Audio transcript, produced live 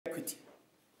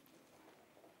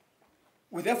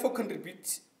We therefore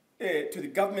contribute to the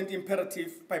government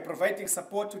imperative by providing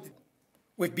support to the...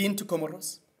 We've been to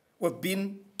Comoros. We've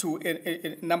been to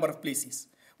a number of places.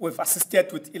 We've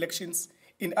assisted with elections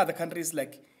in other countries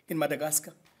like in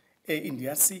Madagascar, in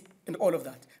DRC, and all of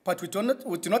that. But we do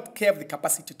not have the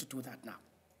capacity to do that now.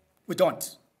 We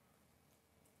don't.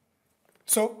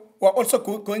 So we're also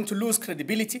going to lose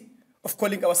credibility of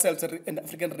calling ourselves an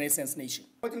African Renaissance nation.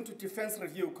 According to Defense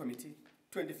Review Committee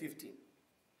 2015,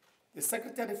 the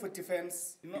Secretary for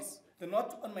Defense, the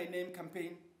Not on My Name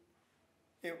campaign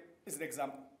is an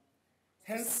example.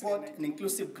 Hence, support an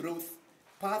inclusive growth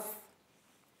path